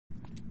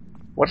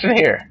What's in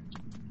here?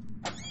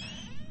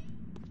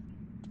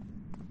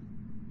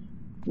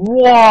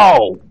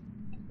 Whoa!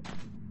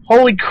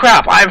 Holy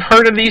crap, I've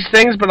heard of these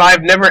things, but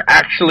I've never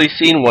actually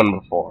seen one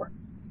before.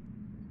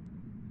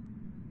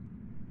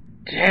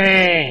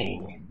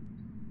 Dang.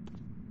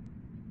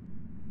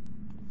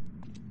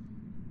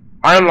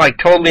 I'm like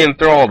totally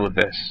enthralled with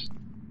this.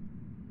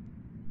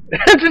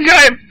 It's a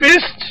giant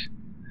fist!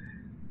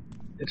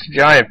 It's a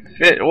giant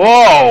fist.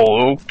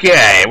 Whoa,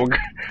 okay,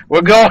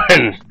 we're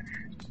going.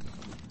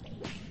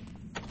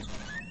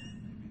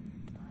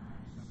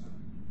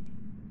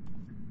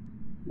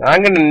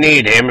 I'm gonna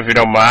need him if you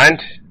don't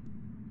mind.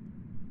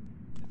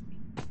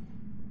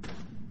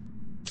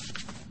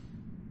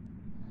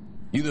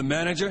 You the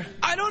manager?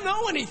 I don't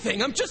know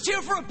anything. I'm just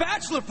here for a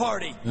bachelor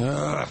party.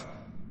 Ugh.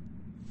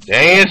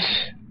 Dang it.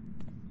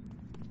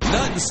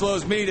 Nothing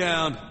slows me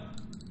down.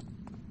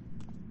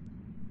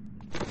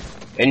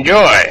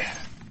 Enjoy.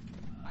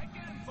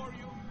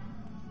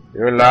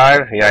 You're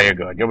alive? Yeah, you're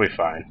good. You'll be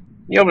fine.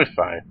 You'll be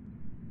fine.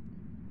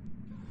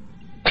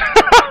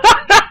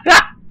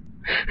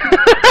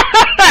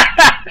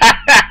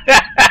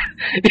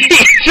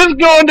 He's just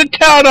going to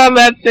town on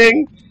that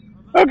thing.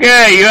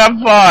 Okay, you have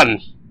fun.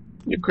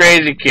 You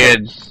crazy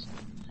kids.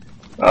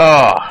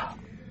 Oh.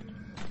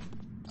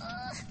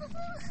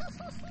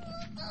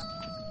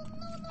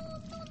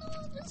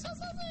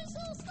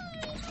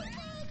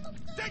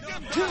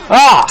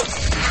 Ah!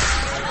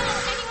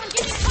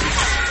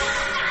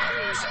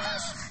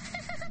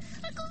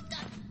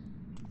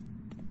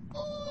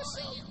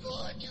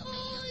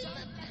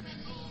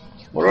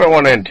 What do I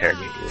want to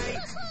interrogate you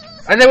with?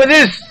 I think with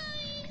this!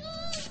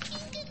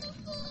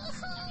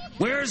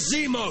 Where's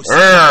Zemos?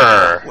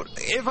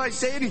 If I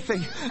say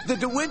anything, the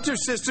De Winter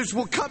sisters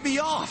will cut me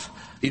off.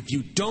 If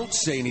you don't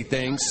say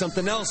anything,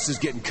 something else is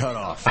getting cut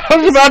off. I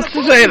was about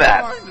to say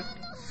that.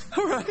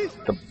 All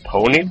right. The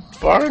pony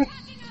barn?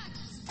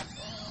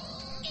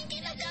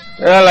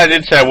 Well, I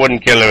did say I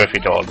wouldn't kill him if he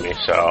told me,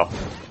 so...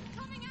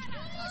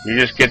 You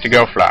just get to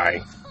go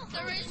flying.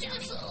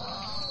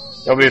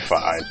 You'll be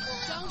fine.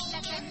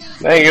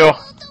 Thank you.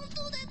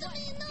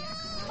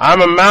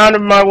 I'm a man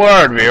of my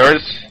word,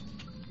 viewers.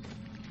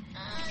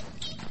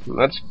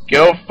 Let's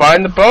go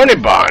find the pony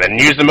barn and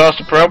use the most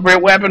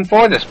appropriate weapon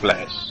for this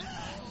place.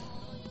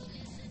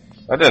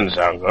 That didn't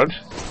sound good.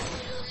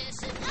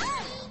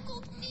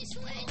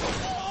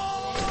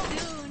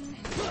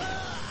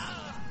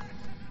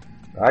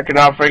 I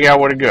cannot figure out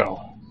where to go.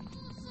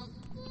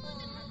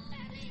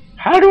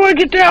 How do I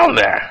get down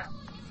there?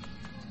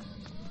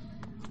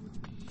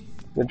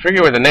 You'd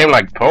figure with a name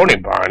like Pony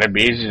Barn, it'd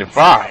be easy to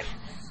find.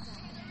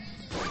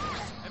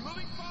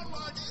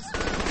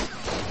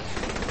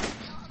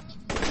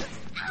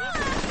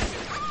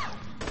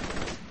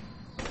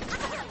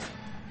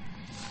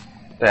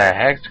 What the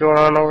heck's going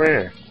on over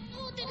here?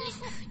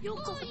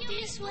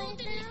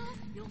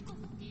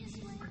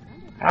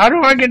 How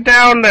do I get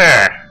down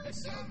there?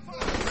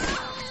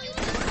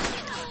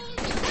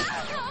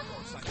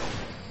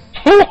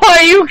 Why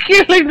are you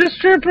killing the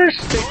strippers?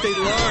 I think they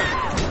learn.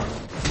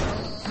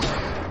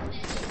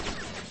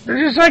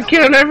 They're just like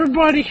killing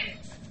everybody.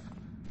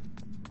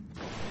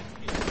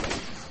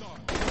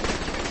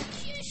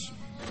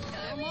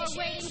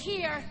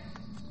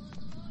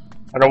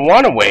 I don't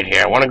want to wait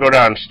here. I want to go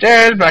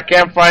downstairs, but I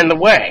can't find the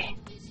way.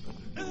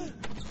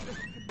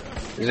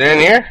 Is it in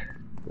here?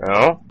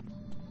 No.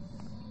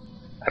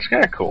 That's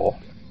kind of cool.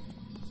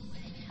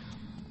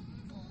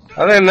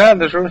 Other than that,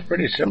 this room's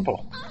pretty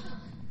simple.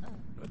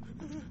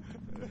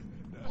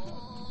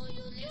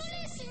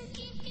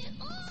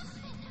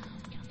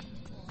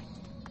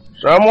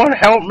 Someone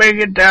help me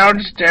get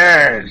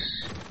downstairs.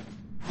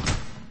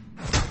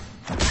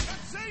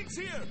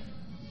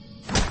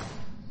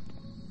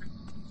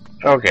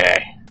 Okay,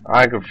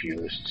 I'm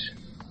confused.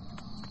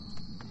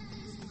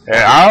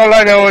 And all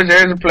I know is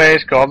there's a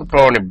place called the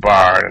Pony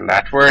Barn, and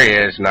that's where he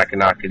is, and I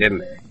cannot get in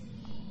there.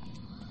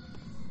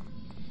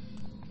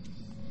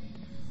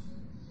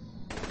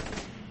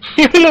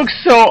 You look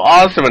so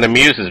awesome, it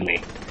amuses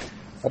me.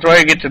 That's why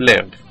you get to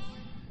live.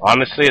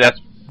 Honestly, that's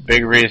a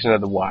big reason of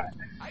the why.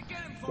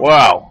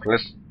 Wow,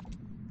 let's...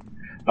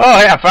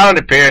 Oh yeah, I found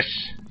it,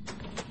 Pierce.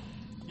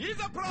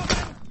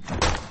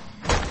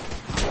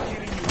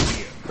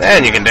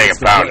 Man, you can take a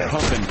powder.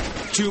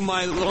 To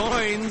my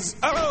loins.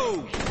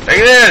 Oh!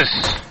 Take this!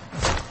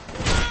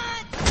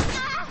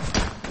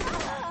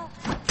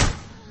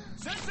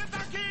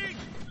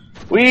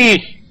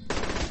 Wee!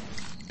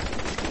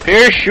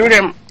 Pierce, shoot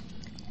him!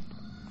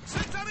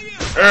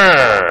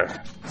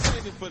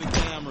 Save it for the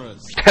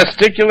cameras.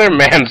 Testicular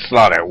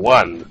manslaughter,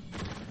 1.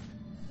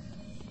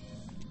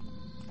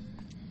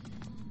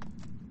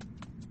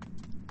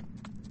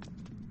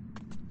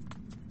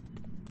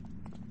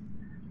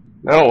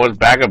 No, it was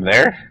back up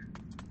there.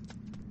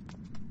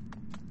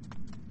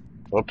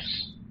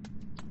 Whoops.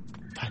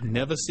 If I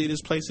never see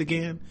this place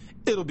again,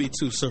 it'll be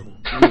too soon.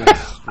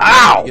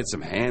 Ow! Get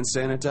some hand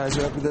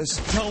sanitizer after this?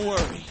 Don't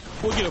worry.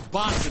 We'll get a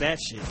box of that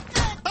shit.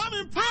 I'm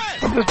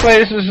impressed! This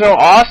place is so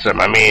awesome.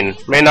 I mean,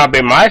 may not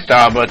be my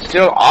style, but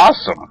still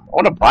awesome.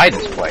 want to buy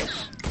this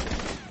place.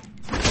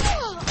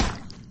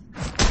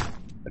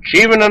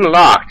 Achievement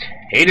unlocked.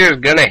 Haters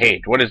gonna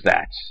hate. What is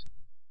that?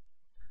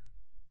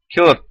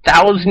 Kill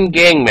 1,000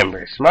 gang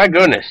members. My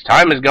goodness,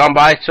 time has gone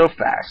by so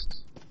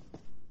fast.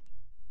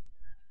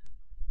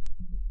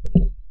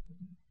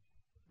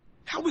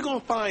 How are we gonna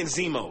find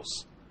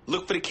Zemos?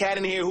 Look for the cat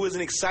in here who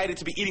isn't excited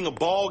to be eating a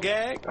ball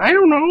gag? I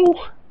don't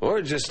know.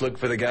 Or just look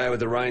for the guy with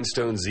the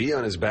rhinestone Z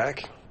on his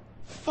back.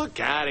 Fuck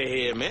out of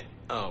here, man.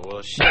 Oh,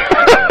 well, shit.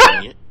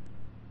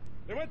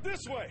 They went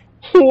this way.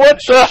 What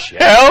the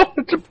hell?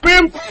 It's a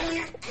pimp.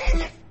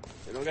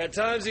 We don't got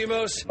time,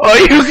 Zemos. Oh,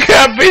 you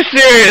can't be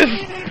serious.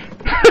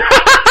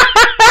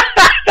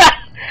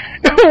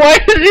 Why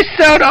does he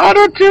sound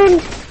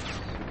auto-tuned?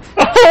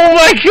 Oh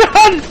my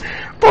god!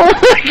 Oh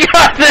my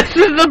god, this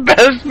is the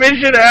best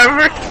mission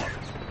ever!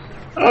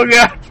 Oh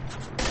god.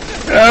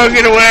 Oh,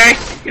 get away!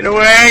 Get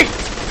away!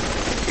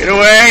 Get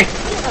away!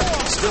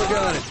 Still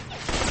got it.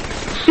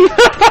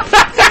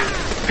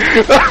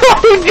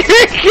 Oh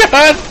dear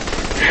god!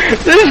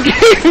 This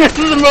game is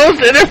the most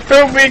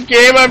inappropriate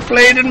game I've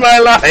played in my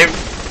life.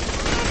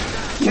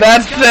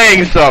 Not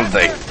saying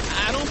something.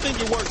 I don't think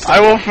it works. I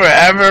will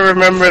forever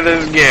remember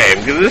this game,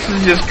 because this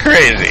is just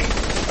crazy.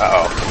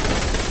 Uh-oh.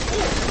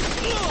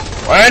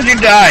 Why aren't you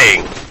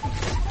dying?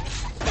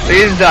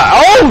 Please die.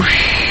 Oh,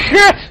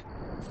 shit!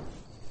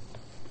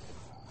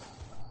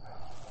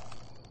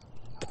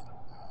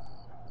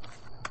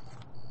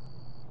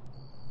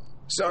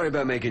 Sorry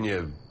about making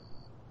you,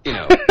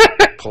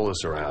 pull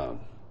us around.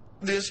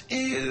 This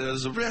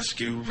is a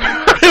rescue. It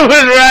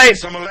was right.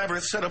 Some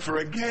elaborate setup for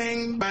a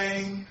gang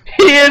bang.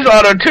 He is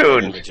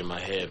auto-tuned. Image in my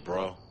head,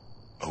 bro.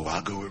 Oh,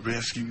 I'll go with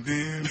rescue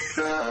then.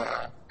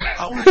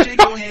 I would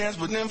shake your hands,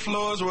 but them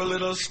floors were a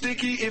little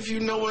sticky, if you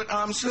know what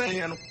I'm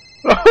saying.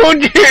 Oh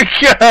dear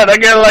god, I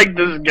gotta like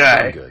this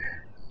guy. Good.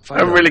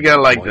 I'm really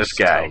gonna like this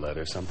guy. Outlet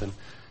or something.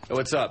 Oh,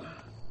 what's up?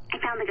 I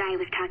found the guy he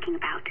was talking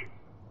about.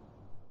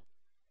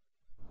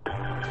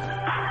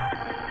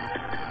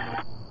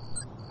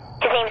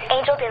 His name's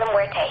Angel de la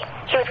Muerte.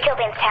 He was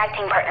Killbane's tag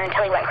team partner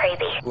until he went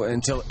crazy. Well,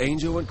 until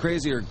Angel went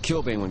crazy or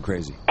Killbane went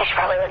crazy? I should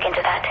probably look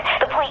into that.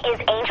 The point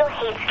is, Angel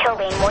hates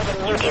Killbane more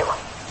than you do.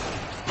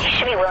 You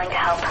should be willing to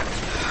help.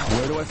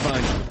 Where do I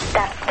find him?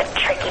 That's the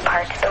tricky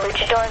part. The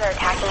luchadors are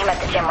attacking him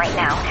at the gym right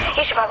now.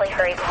 You should probably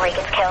hurry before he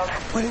gets killed.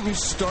 Why didn't you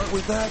start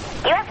with that?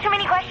 You ask too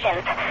many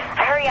questions.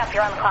 Hurry up,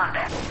 you're on the clock.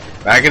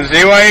 I can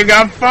see why you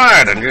got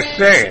fired, I'm just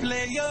saying.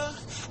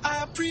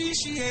 I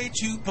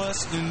appreciate you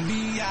busting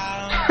me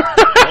out.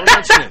 Don't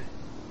mention it.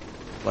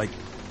 Like,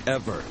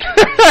 ever.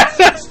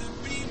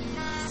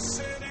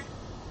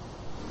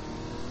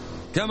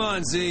 Come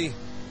on, Z.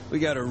 We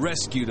gotta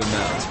rescue the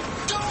mount.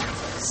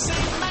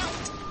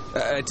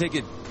 I take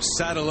it,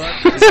 saddle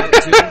up. Is that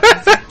too?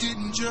 If you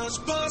didn't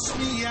just bust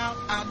me out,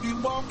 I'd be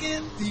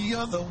walking the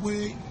other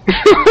way.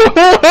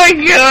 Oh my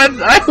god,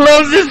 I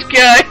love this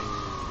guy.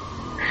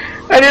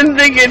 I didn't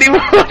think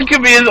anyone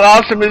could be as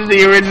awesome as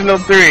the original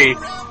three.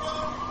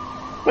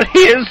 But he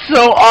is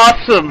so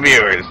awesome,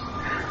 viewers.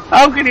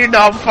 How can you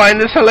not find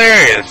this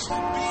hilarious?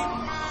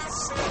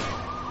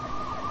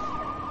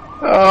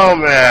 Oh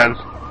man.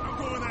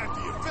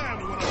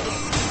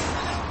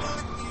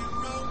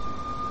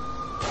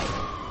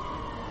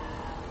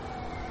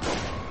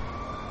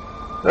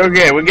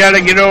 Okay, we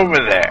gotta get over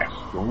there.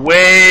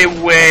 Way,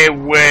 way,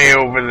 way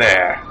over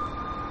there.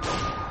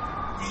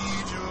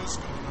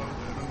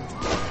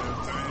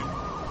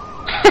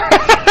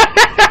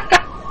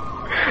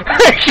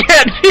 I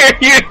can't hear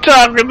you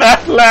talk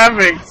without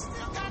laughing.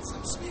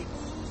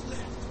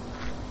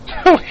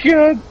 Oh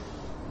god.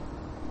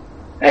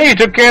 Hey, you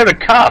took care of the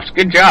cops.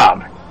 Good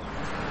job.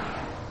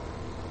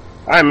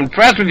 I'm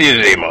impressed with you,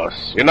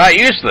 Zemos. You're not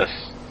useless.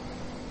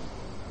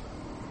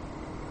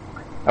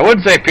 I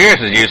would say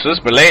Pierce is useless,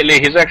 but lately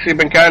he's actually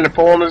been kind of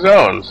pulling his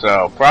own,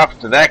 so props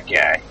to that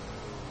guy.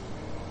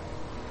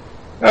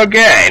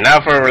 Okay, now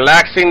for a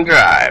relaxing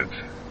drive.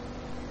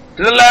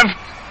 To the left!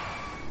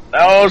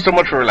 Oh, so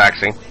much for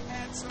relaxing.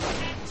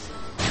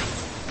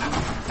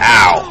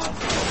 Ow!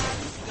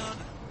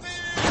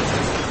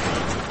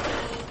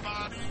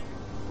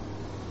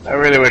 I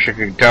really wish I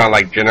could turn on,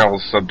 like, general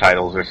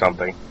subtitles or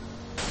something.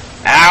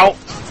 Ow!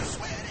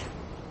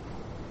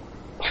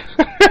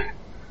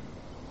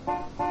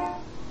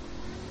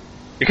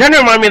 You kind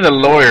of remind me of the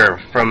lawyer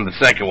from the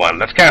second one.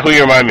 That's kind of who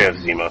you remind me of,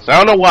 Zemos. I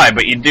don't know why,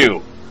 but you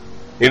do.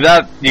 You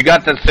got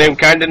that same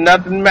kind of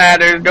nothing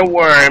matters, don't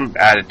worry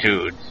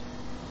attitudes.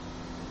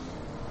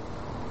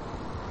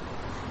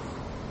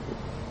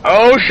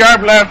 Oh,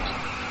 sharp left.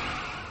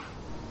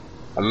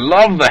 I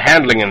love the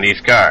handling in these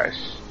cars.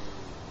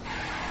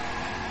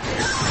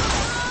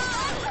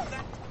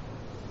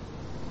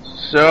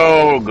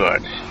 So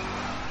good.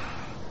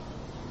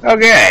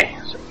 Okay,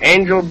 so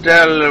Angel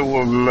de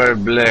la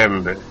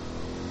Muerte.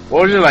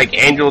 What was it, like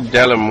Angel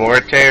de la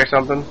Muerte or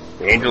something?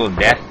 The Angel of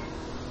Death?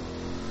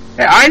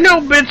 Hey, I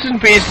know bits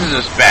and pieces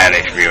of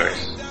Spanish,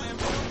 viewers.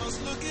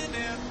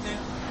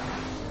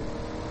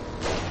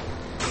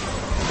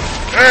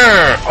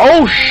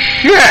 Oh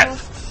shit!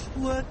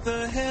 What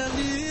the hell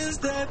is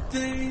that? bad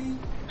thing.